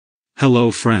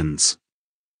Hello friends.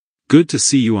 Good to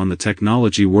see you on the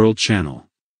Technology World channel.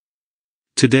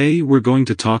 Today we're going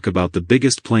to talk about the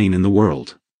biggest plane in the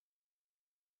world.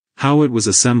 How it was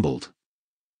assembled.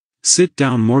 Sit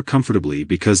down more comfortably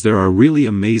because there are really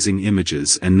amazing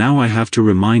images, and now I have to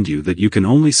remind you that you can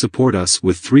only support us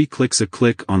with 3 clicks: a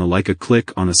click on a like, a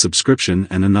click on a subscription,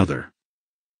 and another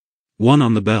one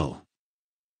on the bell.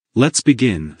 Let's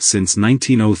begin. Since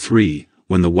 1903,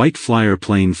 when the White Flyer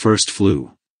plane first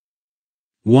flew.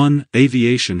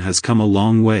 Aviation has come a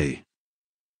long way.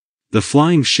 The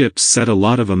flying ships set a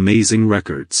lot of amazing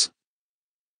records.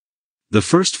 The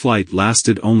first flight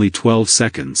lasted only 12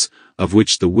 seconds, of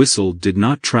which the whistle did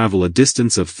not travel a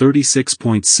distance of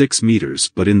 36.6 meters,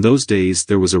 but in those days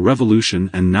there was a revolution,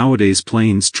 and nowadays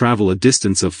planes travel a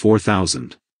distance of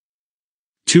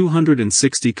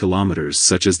 4,260 kilometers,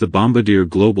 such as the Bombardier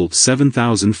Global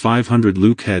 7500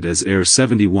 Lockheed as Air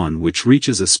 71, which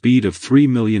reaches a speed of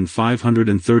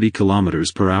 3,530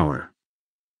 kilometers per hour.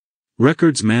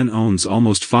 Records man owns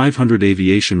almost 500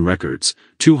 aviation records,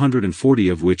 240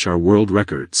 of which are world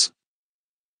records.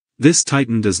 This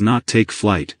Titan does not take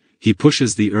flight, he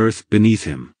pushes the earth beneath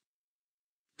him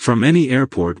from any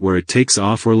airport where it takes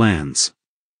off or lands.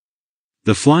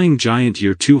 The Flying Giant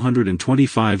Year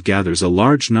 225 gathers a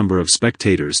large number of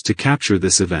spectators to capture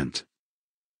this event.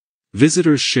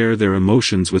 Visitors share their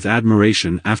emotions with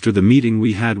admiration after the meeting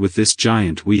we had with this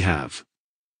giant. We have.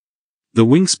 The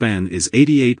wingspan is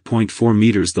 88.4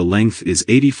 meters, the length is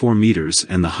 84 meters,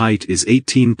 and the height is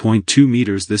 18.2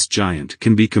 meters. This giant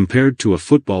can be compared to a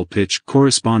football pitch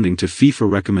corresponding to FIFA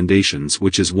recommendations,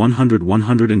 which is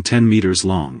 110 meters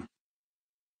long.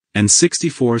 And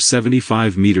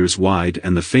 75 meters wide,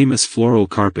 and the famous floral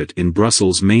carpet in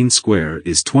Brussels main square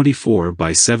is 24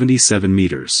 by 77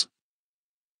 meters.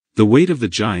 The weight of the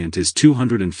giant is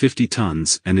 250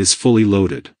 tons and is fully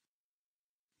loaded.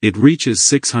 It reaches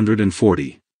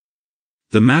 640.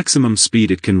 The maximum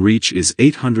speed it can reach is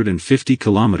 850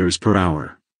 kilometers per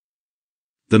hour.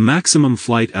 The maximum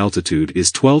flight altitude is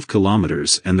 12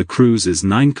 kilometers and the cruise is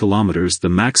 9 kilometers. The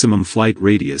maximum flight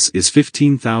radius is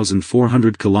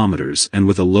 15,400 kilometers, and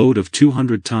with a load of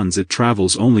 200 tons it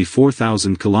travels only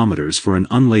 4,000 kilometers for an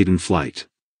unladen flight.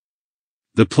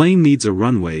 The plane needs a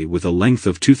runway with a length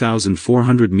of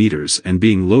 2,400 meters, and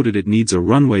being loaded it needs a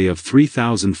runway of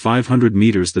 3,500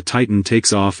 meters. The Titan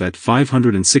takes off at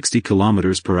 560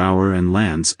 kilometers per hour and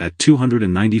lands at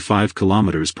 295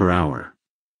 kilometers per hour.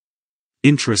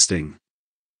 Interesting.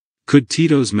 Could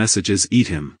Tito's messages eat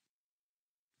him?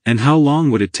 And how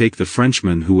long would it take the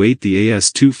Frenchman who ate the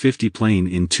AS-250 plane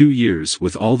in 2 years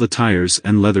with all the tires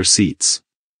and leather seats?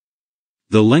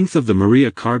 The length of the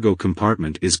Maria cargo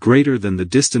compartment is greater than the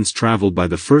distance traveled by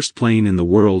the first plane in the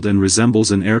world and resembles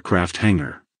an aircraft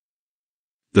hangar.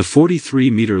 The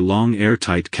 43-meter-long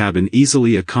airtight cabin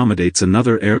easily accommodates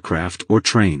another aircraft or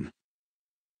train.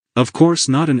 Of course,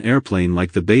 not an airplane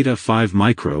like the Bethe 5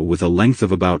 Micro with a length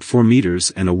of about 4 meters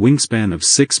and a wingspan of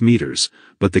 6 meters,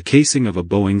 but the casing of a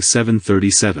Boeing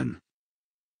 737.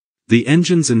 The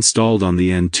engines installed on the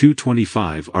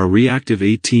N225 are reactive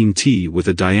 18T with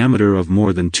a diameter of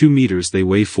more than 2 meters. They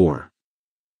weigh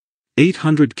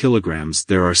 4,800 kilograms.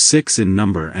 There are 6 in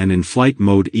number, and in flight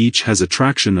mode each has a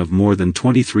traction of more than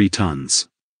 23 tons.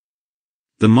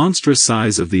 The monstrous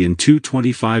size of the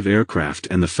N225 aircraft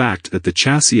and the fact that the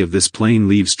chassis of this plane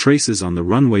leaves traces on the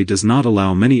runway does not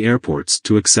allow many airports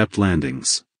to accept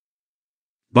landings.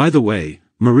 By the way,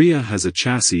 Maria has a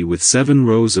chassis with 7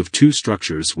 rows of 2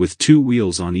 structures with 2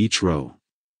 wheels on each row.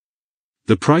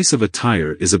 The price of a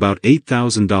tire is about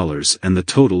 $8,000 and the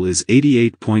total is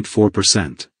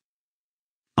 88.4%.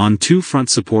 On 2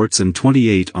 front supports and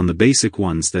 28 on the basic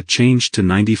ones that changed to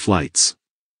 90 flights.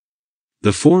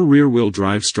 The 4 rear-wheel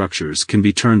drive structures can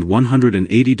be turned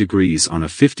 180 degrees on a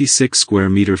 56 square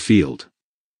meter field.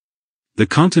 The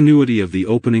continuity of the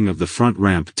opening of the front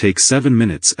ramp takes 7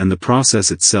 minutes, and the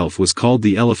process itself was called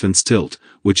the elephant's tilt,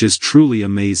 which is truly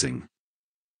amazing.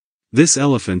 This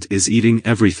elephant is eating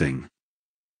everything.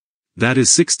 That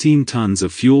is 16 tons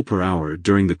of fuel per hour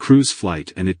during the cruise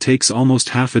flight, and it takes almost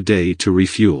half a day to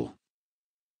refuel.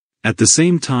 At the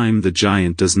same time, the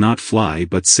giant does not fly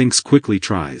but sinks quickly.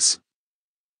 Tries.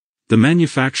 The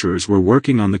manufacturers were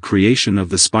working on the creation of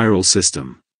the spiral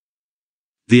system.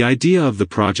 The idea of the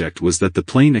project was that the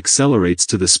plane accelerates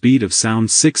to the speed of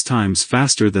sound 6 times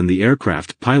faster than the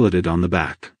aircraft piloted on the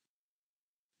back.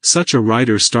 Such a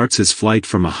rider starts his flight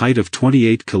from a height of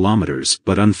 28 kilometers,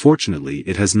 but unfortunately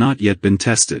it has not yet been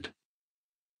tested.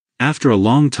 After a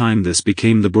long time this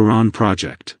became the Buran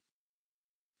project.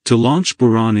 To launch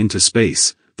Buran into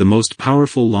space, the most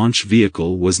powerful launch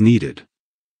vehicle was needed.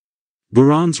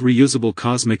 Buran's reusable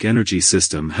cosmic energy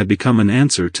system had become an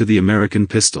answer to the American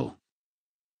pistol.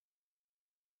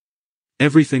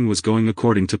 Everything was going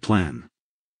according to plan.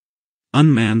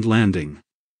 Unmanned landing.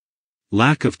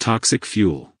 Lack of toxic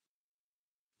fuel.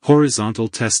 Horizontal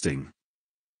testing.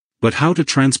 But how to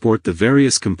transport the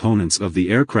various components of the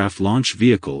aircraft launch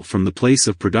vehicle from the place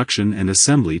of production and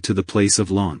assembly to the place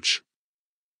of launch?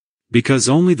 Because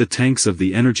only the tanks of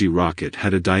the energy rocket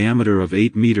had a diameter of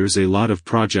 8 meters, a lot of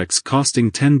projects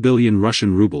costing 10 billion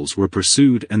Russian rubles were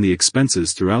pursued, and the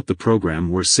expenses throughout the program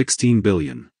were 16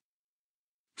 billion.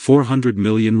 400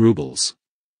 million rubles.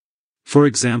 For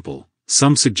example,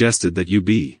 some suggested that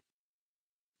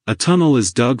a tunnel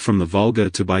is dug from the Volga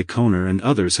to Baikonur, and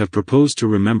others have proposed to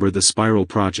remember the Spiral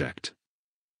project.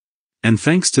 And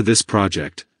thanks to this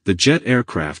project, the jet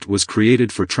aircraft was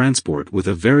created for transport with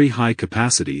a very high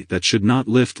capacity that should not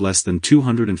lift less than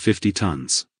 250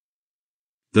 tons.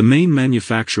 The main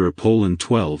manufacturer, Poland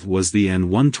 12, was the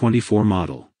N-124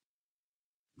 model.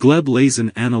 Gleb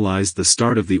Lazin analyzed the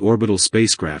start of the orbital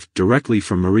spacecraft directly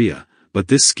from Maria, but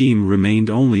this scheme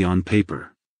remained only on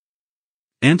paper.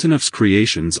 Antonov's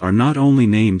creations are not only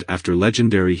named after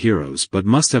legendary heroes but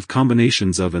must have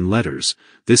combinations of and letters,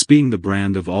 this being the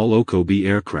brand of all OKB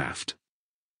aircraft.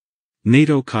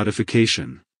 NATO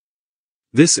codification.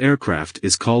 This aircraft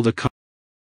is called a